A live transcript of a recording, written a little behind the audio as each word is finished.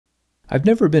I've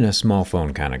never been a small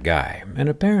phone kind of guy, and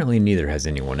apparently neither has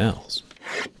anyone else.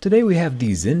 Today we have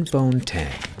the Zenphone 10,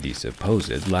 the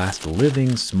supposed last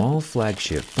living small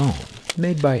flagship phone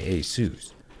made by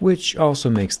ASUS, which also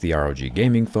makes the ROG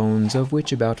gaming phones, of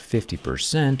which about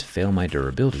 50% fail my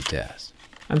durability test.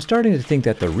 I'm starting to think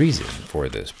that the reason for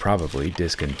this probably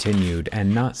discontinued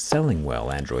and not selling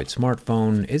well Android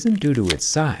smartphone isn't due to its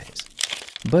size,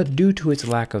 but due to its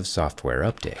lack of software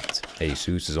updates.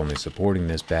 ASUS is only supporting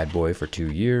this bad boy for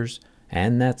 2 years,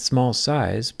 and that small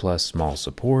size plus small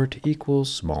support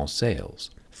equals small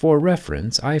sales. For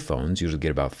reference, iPhones usually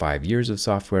get about 5 years of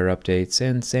software updates,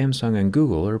 and Samsung and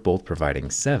Google are both providing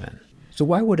 7. So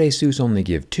why would ASUS only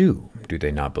give 2? Do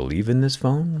they not believe in this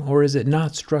phone, or is it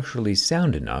not structurally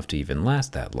sound enough to even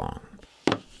last that long?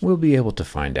 We'll be able to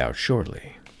find out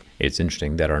shortly. It's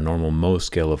interesting that our normal Mohs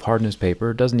scale of hardness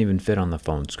paper doesn't even fit on the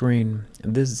phone screen.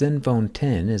 This Zenphone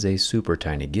 10 is a super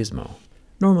tiny gizmo.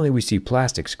 Normally we see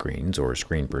plastic screens or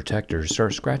screen protectors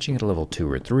start scratching at a level 2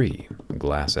 or 3,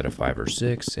 glass at a 5 or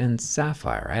 6, and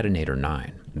sapphire at an 8 or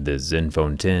 9. This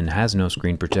Zenphone 10 has no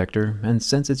screen protector, and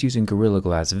since it's using Gorilla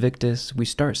Glass Victus, we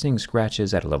start seeing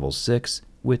scratches at a level 6,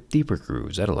 with deeper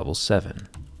grooves at a level 7.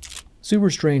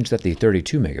 Super strange that the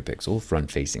 32 megapixel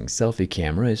front-facing selfie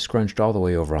camera is scrunched all the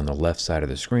way over on the left side of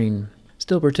the screen.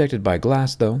 Still protected by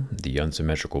glass though. The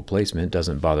unsymmetrical placement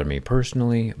doesn't bother me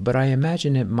personally, but I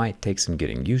imagine it might take some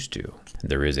getting used to.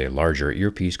 There is a larger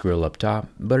earpiece grill up top,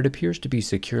 but it appears to be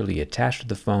securely attached to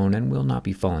the phone and will not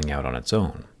be falling out on its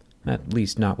own. At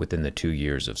least not within the 2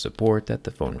 years of support that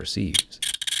the phone receives.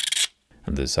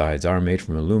 The sides are made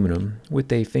from aluminum,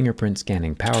 with a fingerprint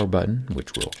scanning power button,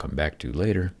 which we'll come back to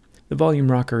later. The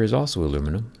volume rocker is also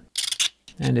aluminum,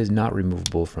 and is not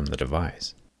removable from the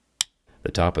device.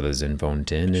 The top of the Zenphone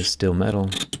 10 is still metal,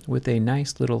 with a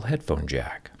nice little headphone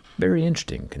jack. Very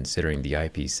interesting considering the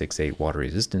IP68 water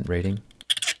resistant rating.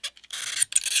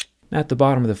 At the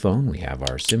bottom of the phone we have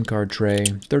our SIM card tray,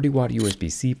 30-watt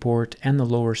USB-C port, and the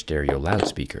lower stereo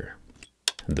loudspeaker.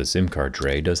 The SIM card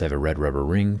tray does have a red rubber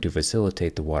ring to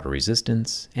facilitate the water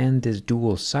resistance, and is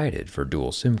dual-sided for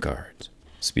dual SIM cards.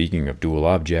 Speaking of dual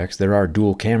objects, there are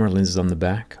dual camera lenses on the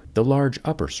back. The large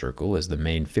upper circle is the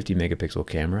main 50 megapixel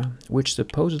camera, which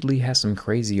supposedly has some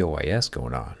crazy OIS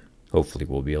going on. Hopefully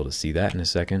we'll be able to see that in a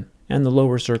second. And the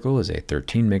lower circle is a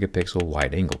 13 megapixel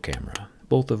wide angle camera,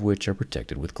 both of which are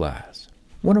protected with glass.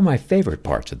 One of my favorite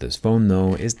parts of this phone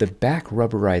though is the back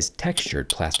rubberized textured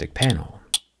plastic panel.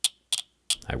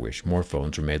 I wish more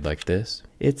phones were made like this.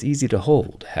 It's easy to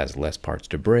hold, has less parts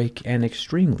to break, and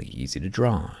extremely easy to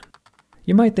draw on.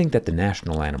 You might think that the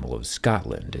national animal of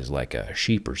Scotland is like a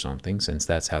sheep or something, since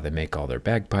that's how they make all their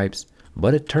bagpipes,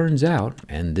 but it turns out,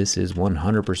 and this is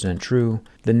 100% true,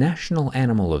 the national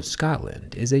animal of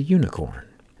Scotland is a unicorn,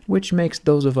 which makes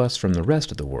those of us from the rest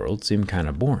of the world seem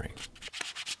kinda boring.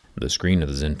 The screen of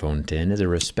the Zenphone 10 is a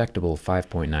respectable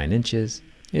 5.9 inches,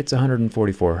 it's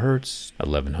 144 Hz,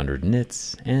 1100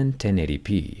 nits, and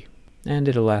 1080p, and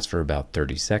it'll last for about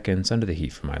 30 seconds under the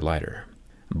heat from my lighter.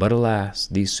 But alas,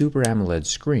 the Super AMOLED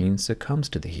screen succumbs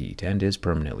to the heat and is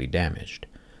permanently damaged.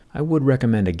 I would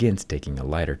recommend against taking a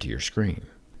lighter to your screen.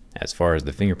 As far as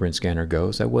the fingerprint scanner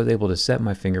goes, I was able to set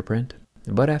my fingerprint,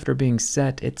 but after being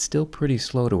set, it's still pretty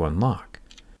slow to unlock.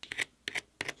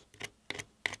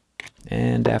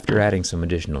 And after adding some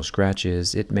additional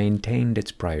scratches, it maintained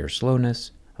its prior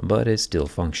slowness, but is still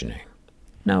functioning.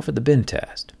 Now for the bin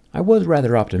test. I was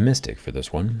rather optimistic for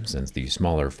this one, since the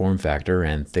smaller form factor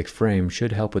and thick frame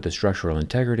should help with the structural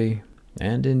integrity,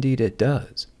 and indeed it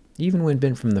does, even when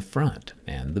bent from the front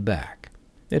and the back.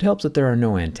 It helps that there are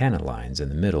no antenna lines in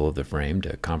the middle of the frame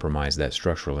to compromise that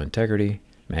structural integrity,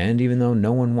 and even though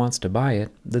no one wants to buy it,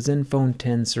 the Zenphone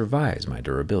 10 survives my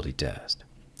durability test.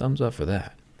 Thumbs up for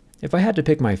that. If I had to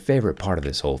pick my favorite part of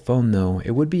this whole phone though,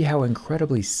 it would be how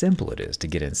incredibly simple it is to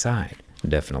get inside.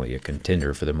 Definitely a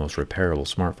contender for the most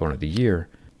repairable smartphone of the year.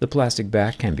 The plastic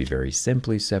back can be very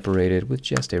simply separated with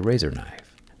just a razor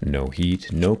knife. No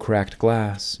heat, no cracked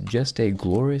glass, just a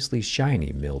gloriously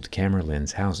shiny milled camera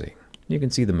lens housing. You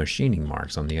can see the machining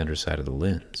marks on the underside of the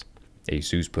lens.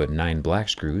 ASUS put 9 black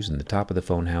screws in the top of the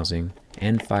phone housing,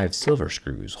 and 5 silver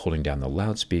screws holding down the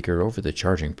loudspeaker over the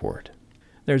charging port.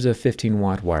 There's a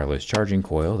 15-watt wireless charging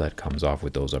coil that comes off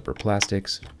with those upper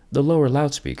plastics. The lower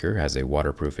loudspeaker has a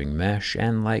waterproofing mesh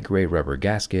and light gray rubber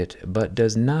gasket, but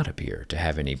does not appear to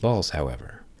have any balls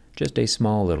however, just a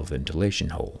small little ventilation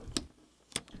hole.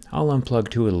 I'll unplug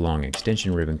 2 of the long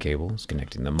extension ribbon cables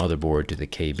connecting the motherboard to the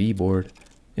KB board.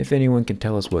 If anyone can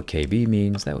tell us what KB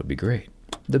means, that would be great.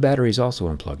 The battery is also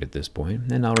unplugged at this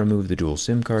point, and I'll remove the dual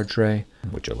SIM card tray,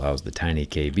 which allows the tiny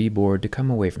KB board to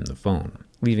come away from the phone.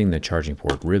 leaving the charging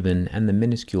port ribbon and the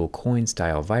minuscule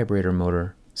coin-style vibrator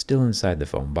motor still inside the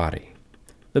phone body.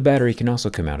 The battery can also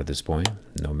come out at this point.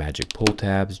 No magic pull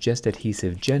tabs, just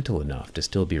adhesive gentle enough to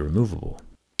still be removable,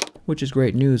 which is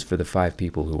great news for the 5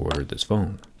 people who ordered this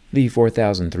phone. The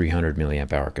 4,300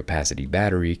 mAh capacity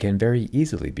battery can very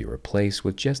easily be replaced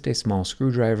with just a small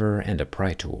screwdriver and a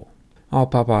pry tool. I'll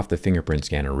pop off the fingerprint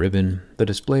scanner ribbon, the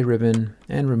display ribbon,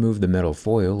 and remove the metal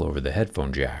foil over the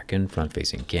headphone jack and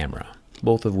front-facing camera,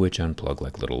 both of which unplug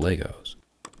like little Legos.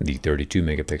 The 32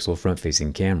 megapixel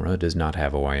front-facing camera does not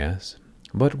have OIS,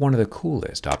 but one of the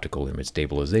coolest optical image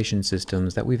stabilization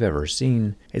systems that we've ever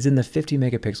seen is in the 50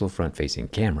 megapixel front-facing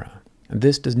camera.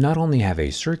 This does not only have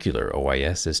a circular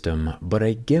OIS system, but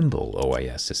a gimbal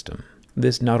OIS system.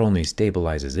 This not only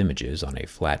stabilizes images on a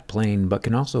flat plane, but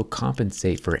can also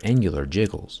compensate for angular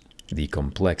jiggles. The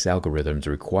complex algorithms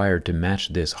required to match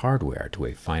this hardware to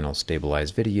a final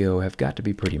stabilized video have got to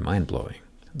be pretty mind-blowing.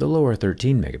 The lower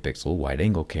 13 megapixel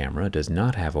wide-angle camera does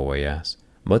not have OIS,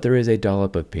 but there is a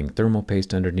dollop of pink thermal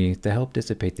paste underneath to help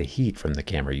dissipate the heat from the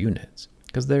camera units,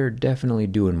 because they're definitely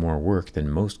doing more work than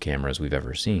most cameras we've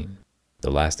ever seen.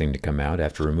 The last thing to come out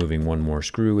after removing one more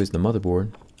screw is the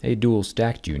motherboard, a dual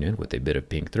stacked unit with a bit of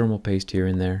pink thermal paste here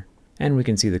and there, and we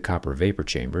can see the copper vapor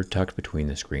chamber tucked between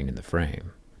the screen and the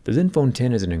frame. The Zenphone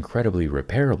 10 is an incredibly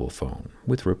repairable phone,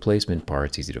 with replacement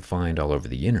parts easy to find all over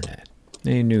the internet.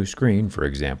 A new screen, for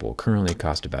example, currently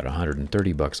costs about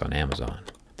 $130 on Amazon.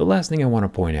 The last thing I want to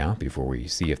point out before we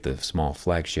see if the small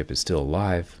flagship is still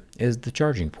alive is the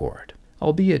charging port.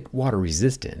 Albeit water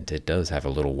resistant, it does have a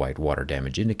little white water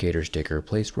damage indicator sticker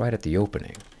placed right at the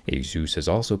opening. ASUS has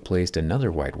also placed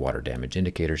another white water damage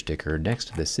indicator sticker next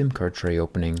to the SIM card tray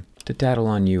opening to tattle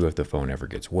on you if the phone ever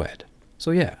gets wet.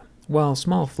 So yeah, while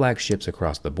small flagships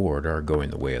across the board are going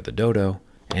the way of the dodo,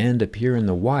 and appear in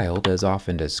the wild as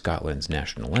often as Scotland's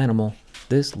national animal,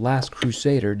 this last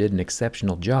crusader did an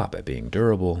exceptional job at being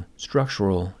durable,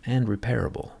 structural, and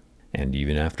repairable. And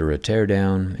even after a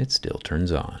teardown, it still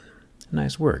turns on.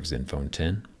 Nice work, Zenphone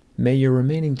 10. May your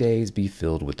remaining days be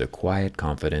filled with the quiet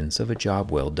confidence of a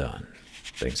job well done.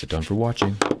 Thanks a ton for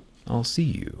watching. I'll see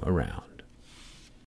you around.